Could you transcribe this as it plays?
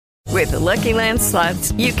With the Lucky Land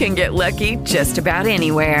Slots, you can get lucky just about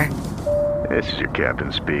anywhere. This is your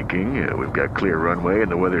captain speaking. We've got clear runway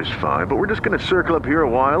and the weather's fine, but we're just going to circle up here a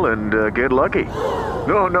while and get lucky.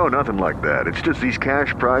 No, nothing like that. It's just these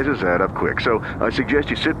cash prizes add up quick. So I suggest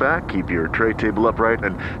you sit back, keep your tray table upright,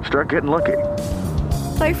 and start getting lucky.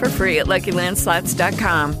 Play for free at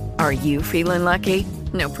LuckyLandSlots.com. Are you feeling lucky?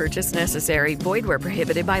 No purchase necessary. Void where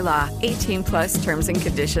prohibited by law. 18 plus terms and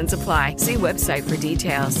conditions apply. See website for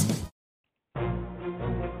details.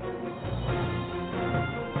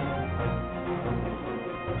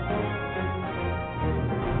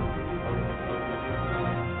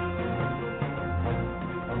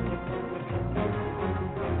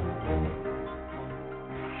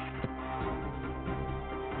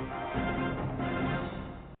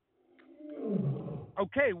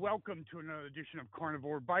 Okay, welcome to another edition of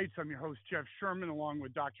Carnivore Bites. I'm your host, Jeff Sherman, along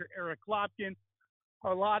with Dr. Eric Lopkin.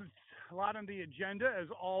 A lot on the agenda, as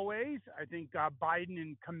always. I think Biden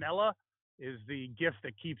and Camilla is the gift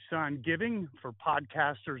that keeps on giving for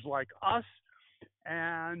podcasters like us.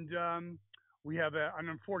 And we have an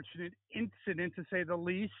unfortunate incident, to say the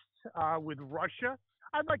least, with Russia.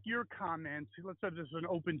 I'd like your comments. Let's have this an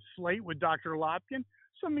open slate with Dr. Lopkin.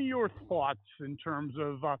 Some of your thoughts in terms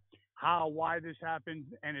of why this happened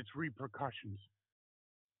and its repercussions.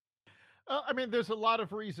 There's a lot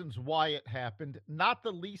of reasons why it happened, not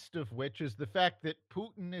the least of which is the fact that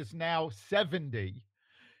Putin is now 70.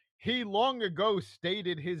 He long ago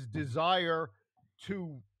stated his desire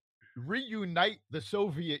to reunite the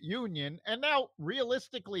Soviet Union, and now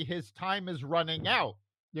realistically his time is running out.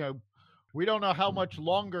 We don't know how much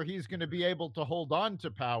longer he's going to be able to hold on to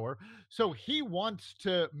power. So he wants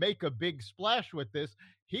to make a big splash with this.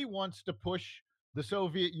 He wants to push the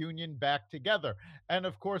Soviet Union back together. And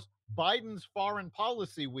of course, Biden's foreign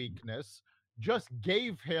policy weakness just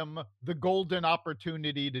gave him the golden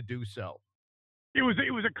opportunity to do so. It was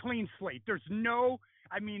a clean slate. There's going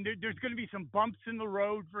to be some bumps in the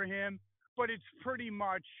road for him, but it's pretty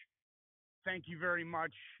much, thank you very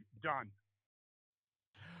much, done.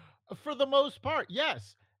 For the most part,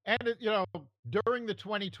 yes. And, during the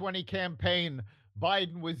 2020 campaign,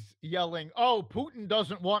 Biden was yelling, "Oh, Putin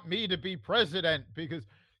doesn't want me to be president because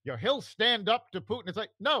he'll stand up to Putin." It's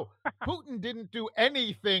like, no, Putin didn't do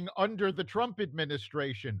anything under the Trump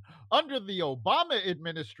administration. Under the Obama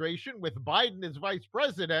administration, with Biden as vice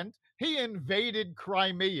president, he invaded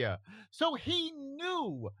Crimea. So he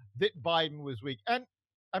knew that Biden was weak. And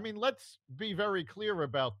let's be very clear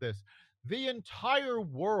about this. The entire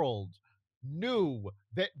world knew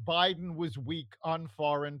that Biden was weak on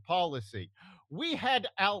foreign policy. We had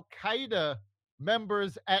Al-Qaeda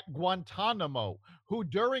members at Guantanamo who,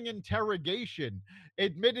 during interrogation,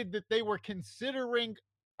 admitted that they were considering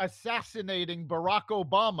assassinating Barack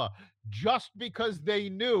Obama just because they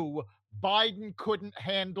knew Biden couldn't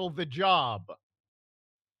handle the job.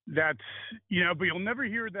 But you'll never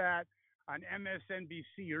hear that on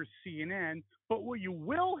MSNBC or CNN. But what you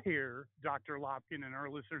will hear, Dr. Lopkin and our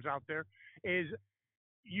listeners out there, is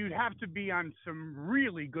you'd have to be on some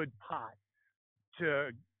really good pot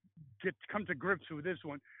to come to grips with this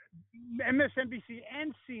one. MSNBC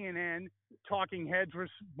and CNN talking heads were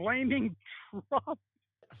blaming Trump.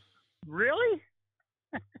 Really?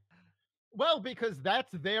 Well, because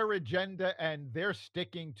that's their agenda and they're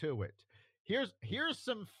sticking to it. Here's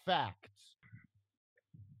some facts.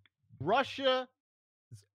 Russia's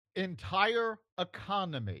entire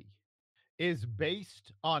economy is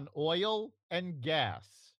based on oil and gas.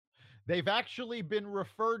 They've actually been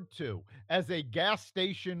referred to as a gas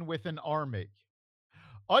station with an army.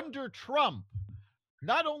 Under Trump,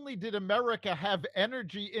 not only did America have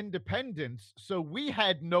energy independence, so we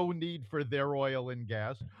had no need for their oil and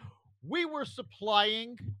gas, we were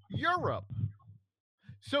supplying Europe.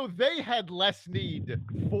 So they had less need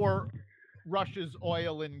for Russia's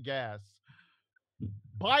oil and gas.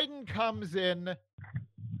 Biden comes in,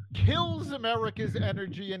 kills America's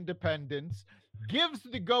energy independence, gives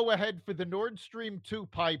the go-ahead for the Nord Stream 2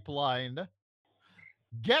 pipeline,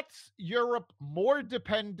 gets Europe more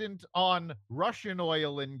dependent on Russian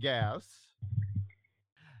oil and gas.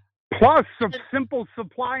 Plus some simple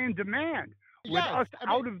supply and demand. With Yes, us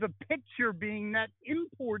out of the picture being net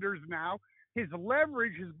importers now, his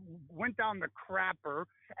leverage went down the crapper,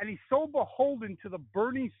 and he's so beholden to the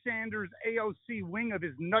Bernie Sanders AOC wing of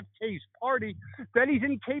his nutcase party that he's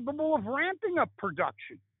incapable of ramping up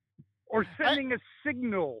production or sending a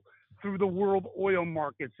signal through the world oil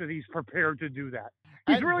markets that he's prepared to do that.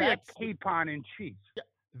 He's really a capon in chief.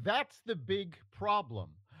 That's the big problem.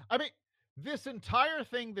 This entire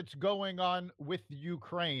thing that's going on with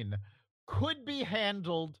Ukraine could be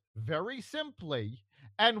handled very simply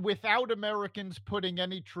and without Americans putting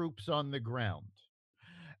any troops on the ground.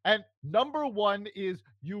 And number one is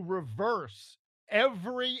you reverse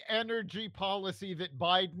every energy policy that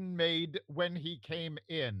Biden made when he came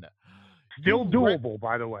in. Still You doable,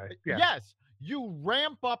 by the way. Yeah. Yes, you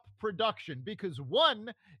ramp up production because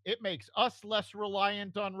one, it makes us less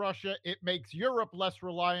reliant on Russia, it makes Europe less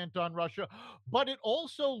reliant on Russia, but it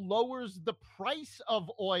also lowers the price of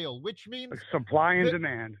oil, which means Supply and that-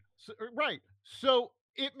 demand. right. So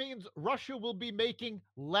it means Russia will be making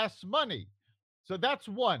less money. So that's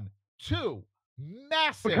one. Two,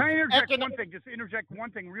 massive. But can I interject one thing? Just interject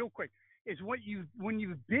one thing real quick. Is when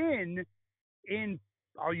you've been in,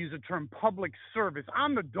 I'll use the term public service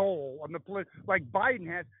on the dole, on the like Biden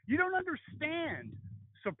has, you don't understand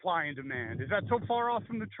supply and demand. Is that so far off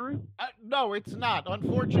from the truth? No, it's not.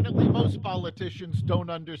 Unfortunately, most politicians don't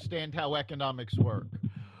understand how economics work.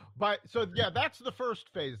 But so yeah, that's the first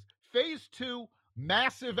phase. Phase two,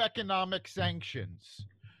 massive economic sanctions.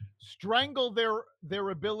 Strangle their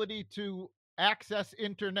ability to access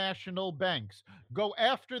international banks. Go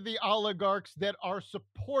after the oligarchs that are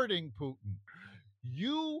supporting Putin.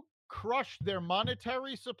 You crush their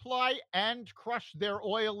monetary supply and crush their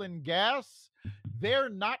oil and gas. They're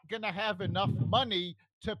not going to have enough money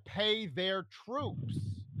to pay their troops.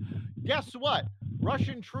 Guess what?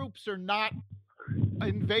 Russian troops are not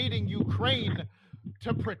invading Ukraine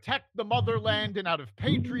to protect the motherland and out of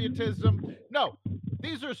patriotism. No,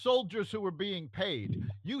 these are soldiers who are being paid.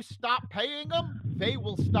 You stop paying them, they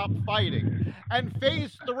will stop fighting. And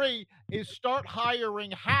phase three is start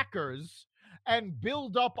hiring hackers and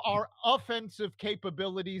build up our offensive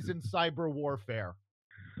capabilities in cyber warfare.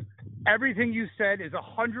 Everything you said is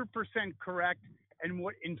 100% correct. And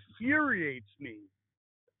what infuriates me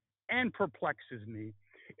and perplexes me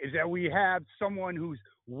is that we have someone who's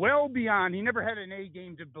well beyond, he never had an A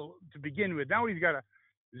game to begin with. Now he's got a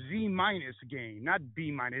Z minus game, not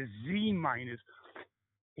B minus, Z minus.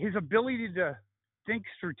 His ability to think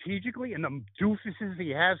strategically and the doofuses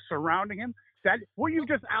he has surrounding him, that what you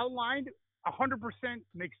just outlined 100%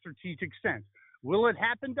 makes strategic sense. Will it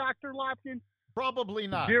happen, Dr. Lopkin? Probably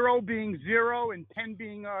not. 0 being 0 and 10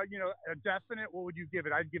 being a definite. What would you give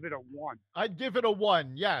it? I'd give it a 1. I'd give it a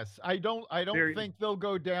 1. Yes. I don't think they'll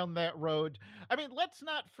go down that road. I mean, let's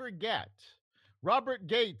not forget. Robert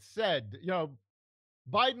Gates said,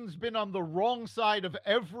 Biden's been on the wrong side of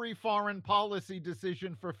every foreign policy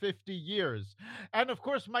decision for 50 years. And of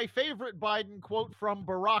course, my favorite Biden quote from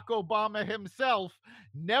Barack Obama himself,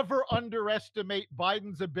 never underestimate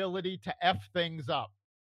Biden's ability to F things up.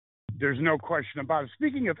 There's no question about it.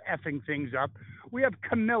 Speaking of effing things up, we have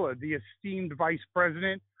Camilla, the esteemed vice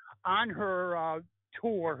president, on her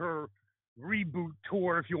tour, her reboot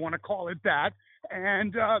tour, if you want to call it that.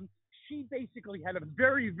 And she basically had a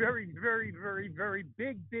very, very, very, very, very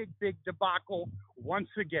big debacle once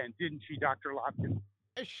again, didn't she, Dr. Lopkin?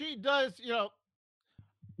 She does,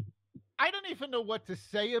 I don't even know what to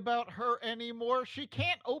say about her anymore. She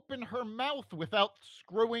can't open her mouth without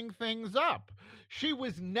screwing things up. She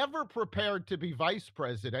was never prepared to be vice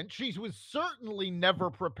president. She was certainly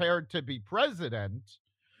never prepared to be president.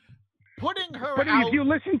 Putting her But out... if you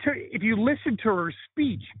listen to her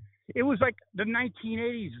speech, it was like the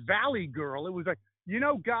 1980s Valley Girl. It was like,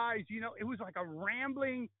 guys, it was like a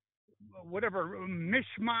rambling, whatever,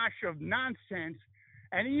 mishmash of nonsense.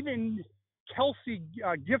 And even Kelsey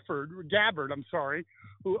Gabbard,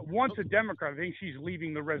 who once a Democrat, I think she's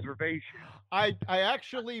leaving the reservation. I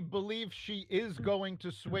actually believe she is going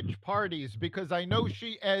to switch parties because I know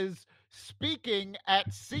she is speaking at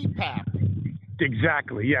CPAC.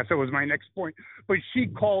 Exactly. Yes, that was my next point. But she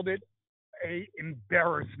called it a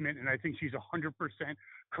embarrassment, and I think she's 100%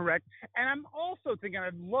 correct. And I'm also thinking,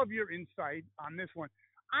 I'd love your insight on this one.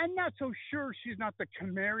 I'm not so sure she's not the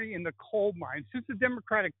canary in the coal mine. Since the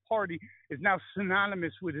Democratic Party is now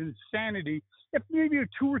synonymous with insanity, if maybe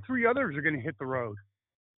 2 or 3 others are going to hit the road.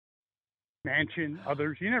 Manchin,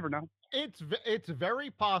 others, you never know. It's very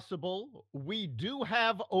possible. We do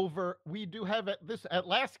have at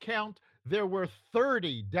last count, there were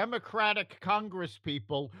 30 Democratic Congress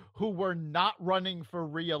people who were not running for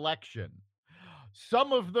re-election.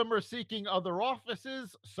 Some of them are seeking other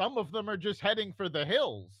offices. Some of them are just heading for the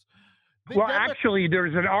hills. Actually,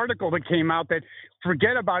 there's an article that came out that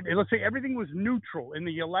forget about it. Let's say everything was neutral in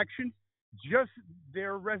the election. Just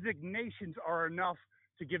their resignations are enough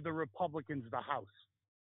to give the Republicans the House.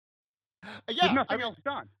 There's nothing else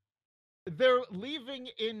done. They're leaving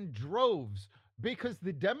in droves because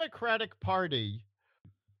the Democratic Party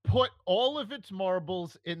put all of its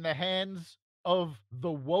marbles in the hands of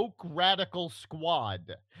the woke radical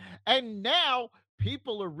squad. And now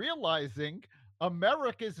people are realizing,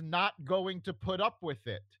 America's not going to put up with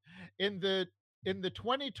it. In the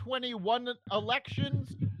 2021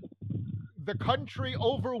 elections, the country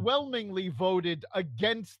overwhelmingly voted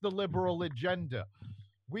against the liberal agenda.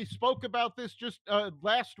 We spoke about this just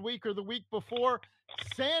last week or the week before.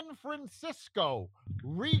 San Francisco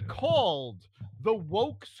recalled the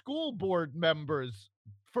woke school board members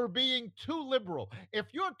for being too liberal. If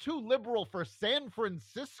you're too liberal for San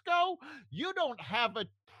Francisco, you don't have a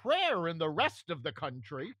prayer in the rest of the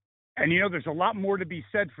country. And, there's a lot more to be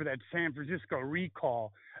said for that San Francisco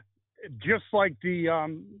recall. Just like the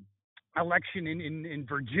election in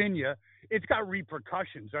Virginia, it's got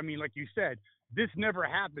repercussions. I mean, like you said, this never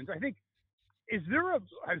happens. I think, is there as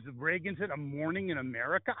Reagan said, a morning in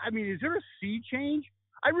America? I mean, is there a sea change?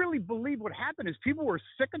 I really believe what happened is people were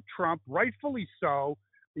sick of Trump, rightfully so.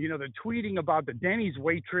 The tweeting about the Denny's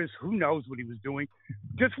waitress, who knows what he was doing,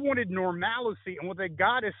 just wanted normalcy. And what they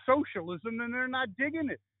got is socialism, and they're not digging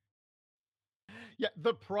it. Yeah,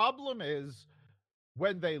 the problem is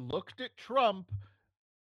when they looked at Trump,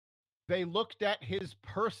 they looked at his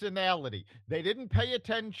personality. They didn't pay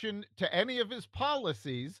attention to any of his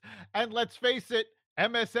policies. And let's face it,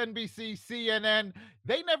 MSNBC, CNN,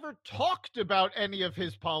 they never talked about any of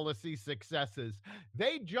his policy successes.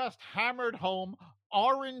 They just hammered home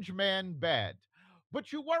Orange Man bad.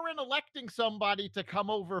 But you weren't electing somebody to come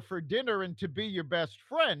over for dinner and to be your best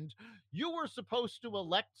friend. You were supposed to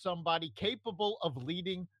elect somebody capable of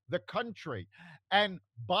leading the country. And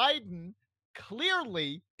Biden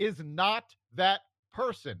clearly is not that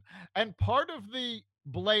person. And part of the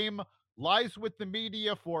blame lies with the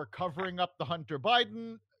media for covering up the Hunter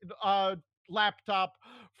Biden laptop,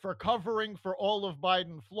 for covering for all of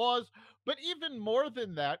Biden's flaws. But even more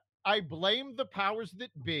than that, I blame the powers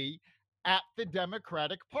that be at the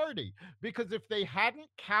Democratic Party, because if they hadn't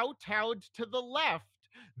kowtowed to the left,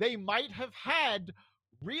 they might have had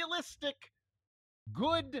realistic,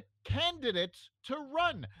 good candidates to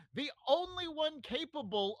run. The only one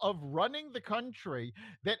capable of running the country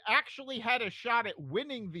that actually had a shot at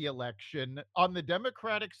winning the election on the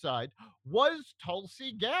Democratic side was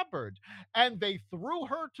Tulsi Gabbard. And they threw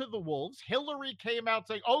her to the wolves. Hillary came out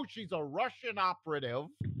saying, oh, she's a Russian operative.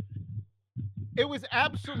 It was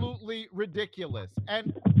absolutely ridiculous.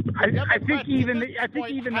 And I think even the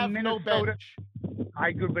Minnesota, no bench. I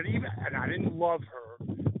agree, but and I didn't love her,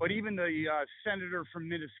 but even the senator from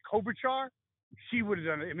Minnesota, Klobuchar, she would have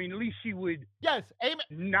done it. I mean, at least she would. Yes, Amy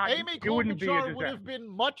Klobuchar would have been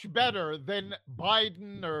much better than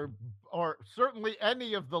Biden or certainly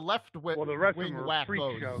any of the left-wing the rest of them are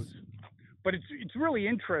freak shows. But it's really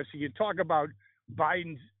interesting. You talk about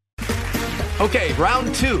Biden's. Okay,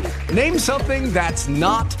 round two. Name something that's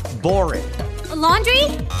not boring. A laundry?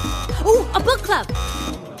 Ooh, a book club.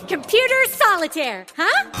 Computer solitaire,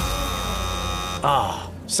 huh?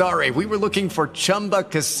 Ah, sorry, we were looking for Chumba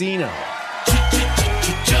Casino.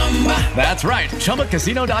 That's right,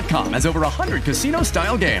 ChumbaCasino.com has over 100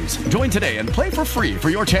 casino-style games. Join today and play for free for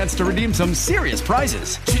your chance to redeem some serious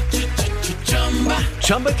prizes.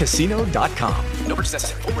 ChumbaCasino.com. No purchase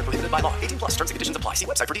necessary. Void where prohibited by law. 18+ terms and conditions apply. See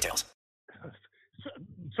website for details.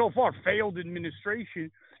 So far, failed administration,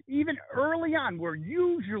 even early on, where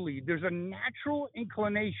usually there's a natural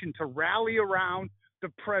inclination to rally around the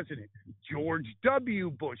president. George W.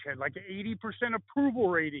 Bush had like an 80% approval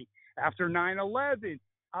rating after 9/11.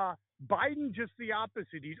 Biden, just the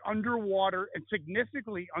opposite. He's underwater and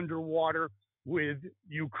significantly underwater with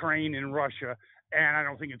Ukraine and Russia. And I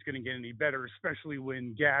don't think it's going to get any better, especially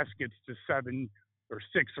when gas gets to $6 or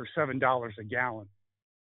 $7 a gallon.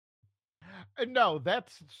 No,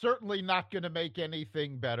 that's certainly not going to make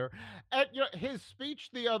anything better. And his speech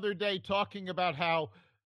the other day talking about how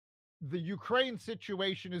the Ukraine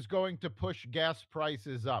situation is going to push gas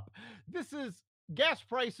prices up. Gas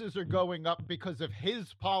prices are going up because of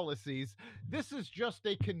his policies. This is just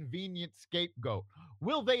a convenient scapegoat.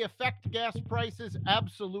 Will they affect gas prices?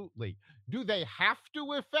 Absolutely. Do they have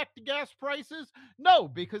to affect gas prices? No,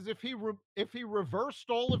 because if he reversed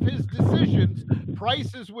all of his decisions,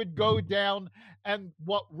 prices would go down and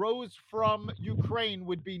what rose from Ukraine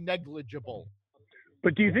would be negligible.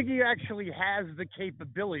 But do you think he actually has the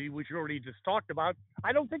capability, which you already just talked about?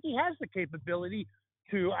 I don't think he has the capability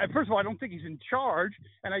to, first of all, I don't think he's in charge,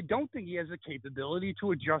 and I don't think he has the capability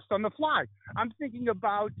to adjust on the fly. I'm thinking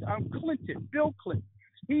about Bill Clinton.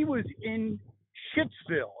 He was in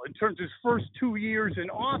Shitsville in terms of his first 2 years in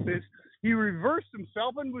office. He reversed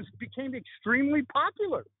himself and became extremely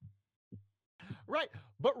popular. Right.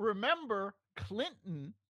 But remember,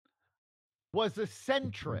 Clinton was a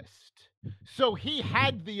centrist. So he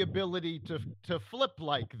had the ability to flip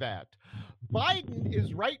like that. Biden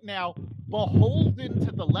is right now beholden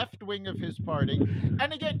to the left wing of his party.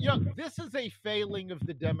 And again, this is a failing of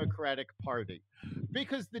the Democratic Party,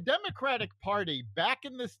 because the Democratic Party back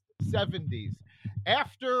in the 70s,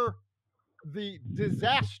 after the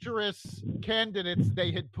disastrous candidates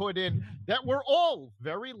they had put in that were all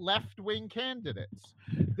very left-wing candidates,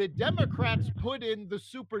 the Democrats put in the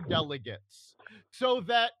superdelegates so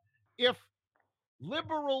that if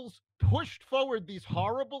liberals pushed forward these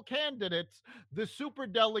horrible candidates, the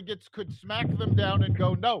superdelegates could smack them down and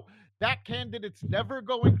go, no, that candidate's never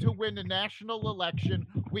going to win a national election.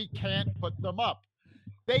 We can't put them up.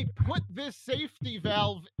 They put this safety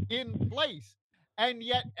valve in place, and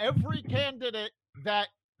yet every candidate that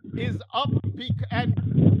is up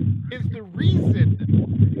and is the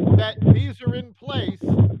reason that these are in place,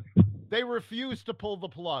 they refuse to pull the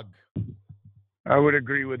plug. I would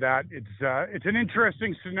agree with that. It's an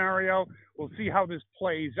interesting scenario. We'll see how this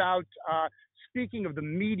plays out. Speaking of the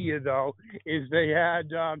media, though, is they had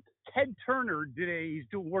Ted Turner he's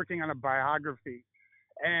working on a biography,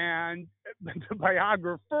 and the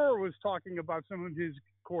biographer was talking about some of his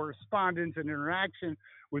correspondence and interaction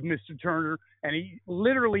with Mr. Turner, and he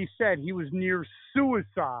literally said he was near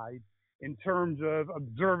suicide in terms of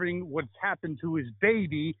observing what's happened to his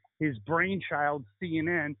baby, his brainchild,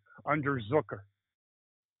 CNN, under Zucker.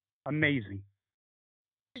 Amazing.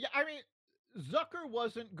 Yeah, I mean, Zucker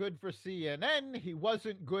wasn't good for CNN. He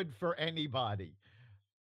wasn't good for anybody.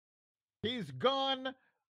 He's gone.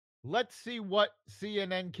 Let's see what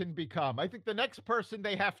CNN can become. I think the next person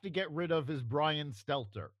they have to get rid of is Brian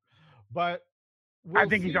Stelter. But I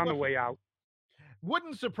think he's on the way out.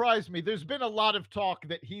 Wouldn't surprise me. There's been a lot of talk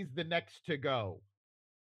that he's the next to go.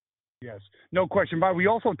 Yes, no question. But we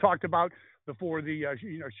also talked about before the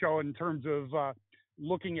show in terms of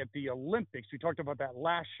looking at the Olympics. We talked about that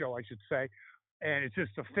last show, I should say, and it's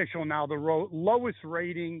just official now. The lowest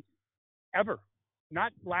rating ever,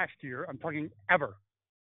 not last year. I'm talking ever,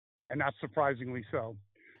 and not surprisingly so.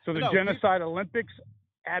 So the Genocide Olympics,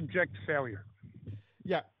 abject failure.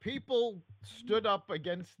 Yeah, people stood up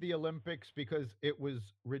against the Olympics because it was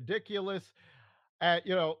ridiculous.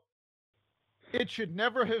 It should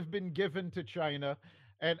never have been given to China.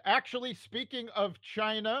 And actually, speaking of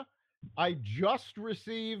China, I just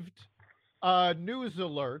received a news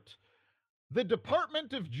alert. The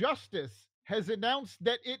Department of Justice has announced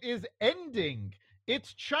that it is ending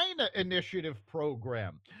its China Initiative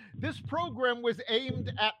program. This program was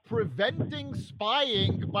aimed at preventing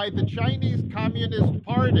spying by the Chinese Communist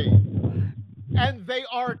Party. And they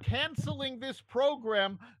are canceling this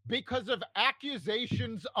program because of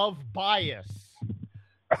accusations of bias.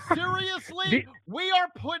 Seriously? We are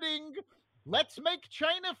putting, let's make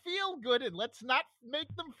China feel good and let's not make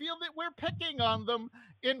them feel that we're picking on them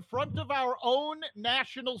in front of our own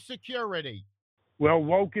national security. Well,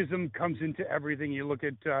 wokeism comes into everything. You look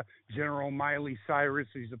at General Miley Cyrus.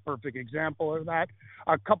 He's a perfect example of that.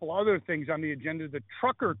 A couple other things on the agenda. The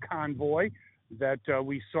trucker convoy that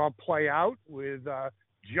we saw play out with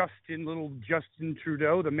Justin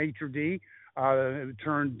Trudeau, the maitre d',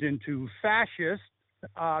 turned into fascist.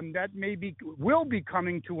 That will be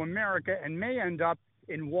coming to America and may end up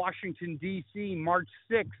in Washington, D.C., March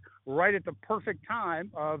 6th, right at the perfect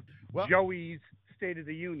time of Joey's State of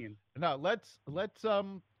the Union. Now, let's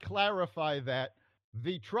clarify that.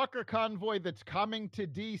 The trucker convoy that's coming to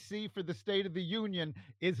D.C. for the State of the Union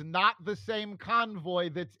is not the same convoy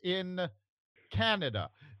that's in Canada.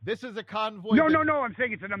 This is a convoy. No. I'm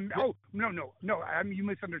saying it's you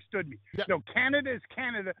misunderstood me. Yeah. No, Canada is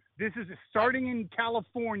Canada. This is starting in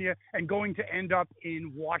California and going to end up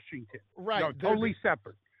in Washington. Right. No, totally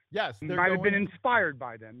separate. Yes. Might have been inspired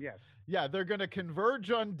by them. Yes. Yeah, they're going to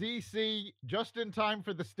converge on D.C. just in time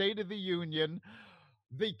for the State of the Union.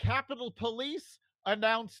 The Capitol Police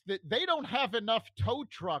announced that they don't have enough tow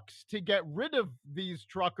trucks to get rid of these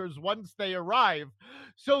truckers once they arrive.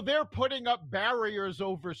 So they're putting up barriers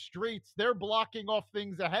over streets. They're blocking off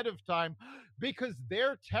things ahead of time because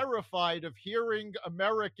they're terrified of hearing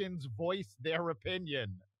Americans voice their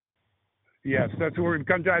opinion. Yes, that's where we've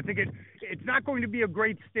come to. I think it's not going to be a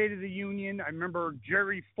great State of the Union. I remember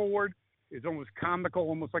Jerry Ford is almost comical,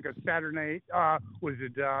 almost like a Saturday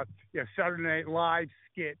Night Live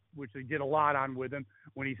skit, which they did a lot on with him,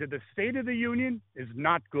 when he said the State of the Union is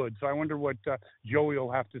not good. So I wonder what Joey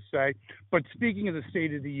will have to say. But speaking of the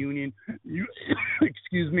State of the Union,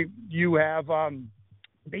 you have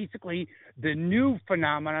basically the new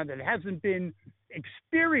phenomena that hasn't been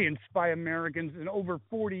experienced by Americans in over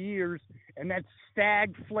 40 years, and that's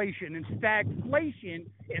stagflation. And stagflation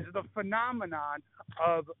is the phenomenon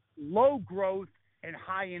of low growth and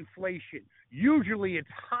high inflation. Usually it's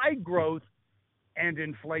high growth and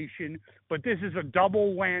inflation, but this is a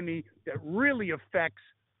double whammy that really affects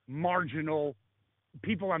marginal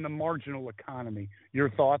people on the marginal economy. Your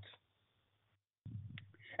thoughts?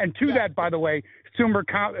 And to that, by the way, consumer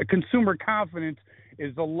confidence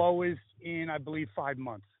is the lowest in, I believe, 5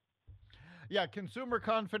 months. Yeah, consumer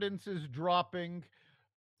confidence is dropping.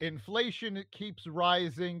 Inflation keeps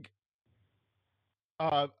rising.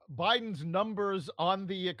 Biden's numbers on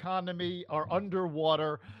the economy are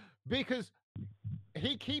underwater because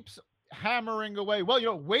he keeps hammering away.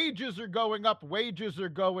 Well, wages are going up. Wages are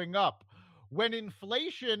going up. When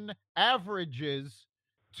inflation averages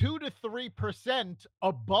 2 to 3%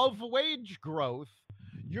 above wage growth,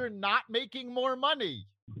 you're not making more money.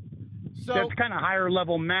 So that's kind of higher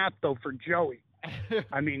level math, though, for Joey.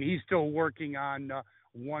 I mean, he's still working on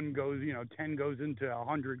 10 goes into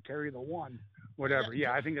 100, carry the one, whatever.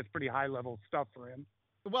 Yeah, I think that's pretty high level stuff for him.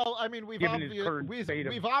 Well, I mean, we've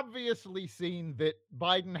obviously seen that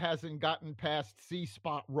Biden hasn't gotten past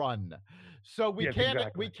C-spot run, so we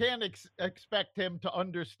can't expect him to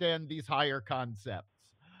understand these higher concepts.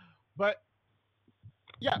 But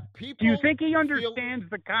yeah, people. Do you think he understands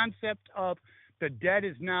the concept of the debt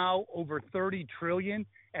is now over $30 trillion,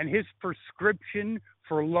 and his prescription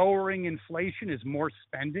for lowering inflation is more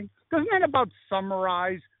spending? Doesn't that about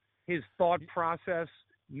summarize his thought process,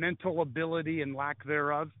 mental ability, and lack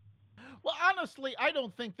thereof? Well, honestly, I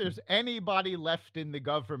don't think there's anybody left in the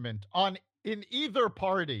government in either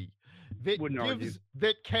party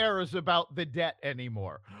that cares about the debt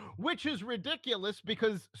anymore, which is ridiculous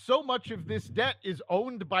because so much of this debt is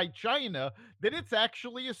owned by China that it's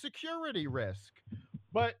actually a security risk.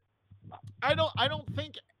 But I don't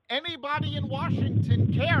think anybody in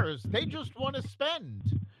Washington cares. They just want to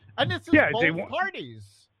spend. And this is both parties.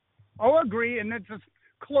 I'll agree, and let's just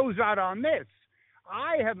close out on this.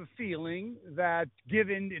 I have a feeling that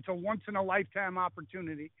given it's a once-in-a-lifetime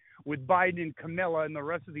opportunity with Biden and Camilla and the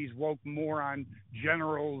rest of these woke moron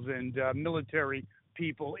generals and military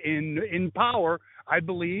people in power, I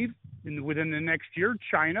believe within the next year,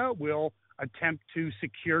 China will attempt to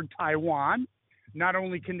secure Taiwan. Not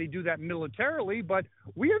only can they do that militarily, but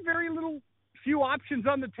we have very few options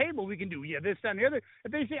on the table. We can do this, that, and the other.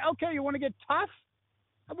 If they say, okay, you want to get tough?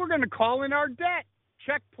 We're going to call in our debt.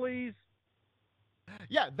 Check, please.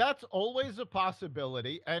 Yeah, that's always a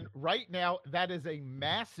possibility. And right now, that is a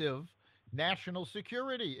massive national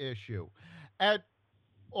security issue. And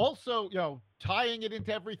also, tying it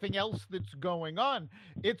into everything else that's going on,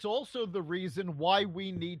 it's also the reason why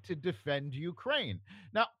we need to defend Ukraine.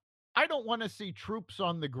 Now, I don't want to see troops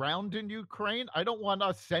on the ground in Ukraine. I don't want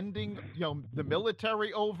us sending, the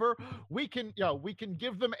military over. We can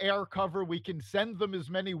give them air cover. We can send them as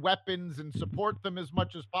many weapons and support them as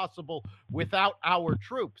much as possible without our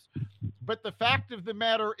troops. But the fact of the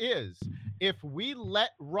matter is, if we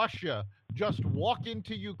let Russia just walk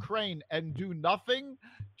into Ukraine and do nothing,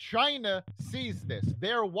 China sees this.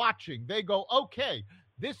 They're watching. They go, okay,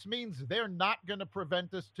 this means they're not going to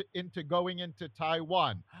prevent us into going into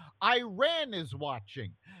Taiwan. Iran is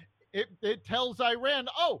watching. It tells Iran,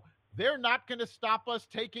 oh, they're not going to stop us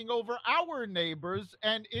taking over our neighbors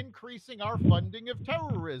and increasing our funding of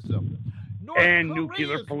terrorism. And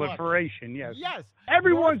nuclear proliferation, yes. Yes.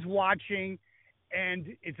 Everyone's watching,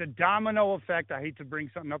 and it's a domino effect. I hate to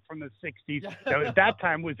bring something up from the 60s that at that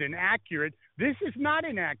time was inaccurate. This is not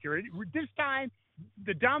inaccurate. This time,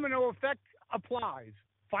 the domino effect applies.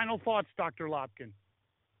 Final thoughts, Dr. Lopkin.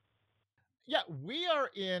 Yeah, we are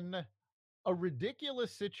in a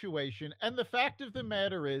ridiculous situation, and the fact of the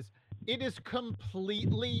matter is, it is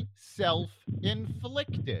completely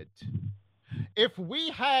self-inflicted. If we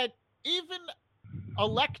had, even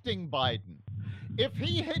electing Biden, if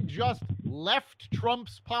he had just left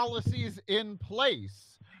Trump's policies in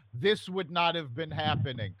place, this would not have been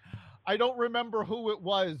happening. I don't remember who it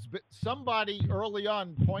was, but somebody early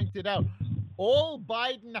on pointed out, all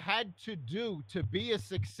Biden had to do to be a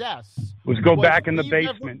success was go back in the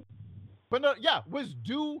basement. Was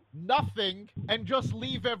do nothing and just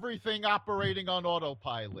leave everything operating on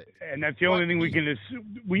autopilot. And that's the only thing we can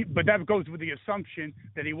assume. But that goes with the assumption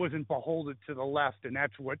that he wasn't beholden to the left, and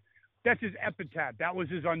that's his epitaph. That was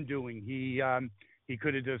his undoing. He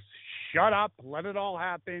could have just shut up, let it all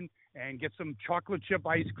happen, and get some chocolate chip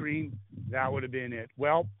ice cream. That would have been it.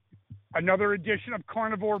 Well, another edition of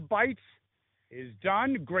Carnivore Bites is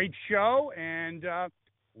done. Great show, and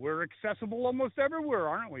we're accessible almost everywhere,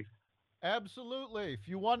 aren't we? Absolutely. If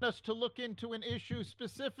you want us to look into an issue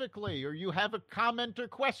specifically, or you have a comment or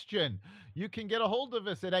question, you can get a hold of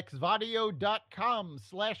us at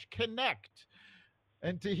xvadio.com/connect.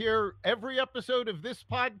 And to hear every episode of this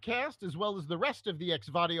podcast, as well as the rest of the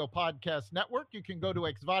XVadio Podcast Network, you can go to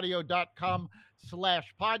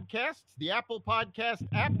xvadio.com/podcasts, the Apple Podcast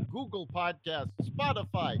app, Google Podcasts,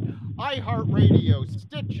 Spotify, iHeartRadio,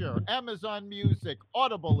 Stitcher, Amazon Music,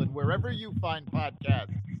 Audible, and wherever you find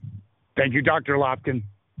podcasts. Thank you, Dr. Lopkin.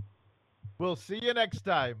 We'll see you next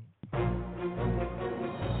time.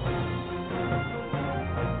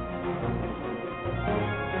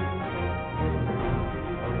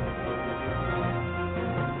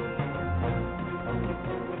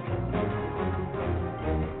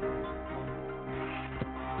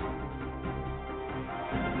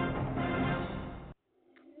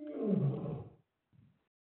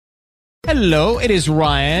 Hello, it is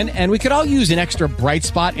Ryan, and we could all use an extra bright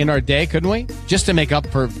spot in our day, couldn't we? Just to make up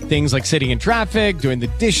for things like sitting in traffic, doing the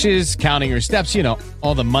dishes, counting your steps, you know,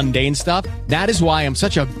 all the mundane stuff. That is why I'm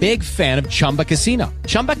such a big fan of Chumba Casino.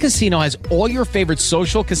 Chumba Casino has all your favorite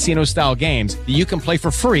social casino-style games that you can play for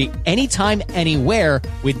free anytime, anywhere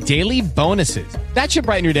with daily bonuses. That should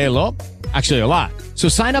brighten your day a little. Actually, a lot. So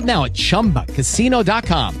sign up now at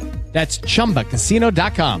ChumbaCasino.com. That's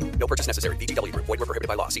ChumbaCasino.com. No purchase necessary. VGW Group. Void where prohibited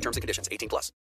by law. See terms and conditions. 18+.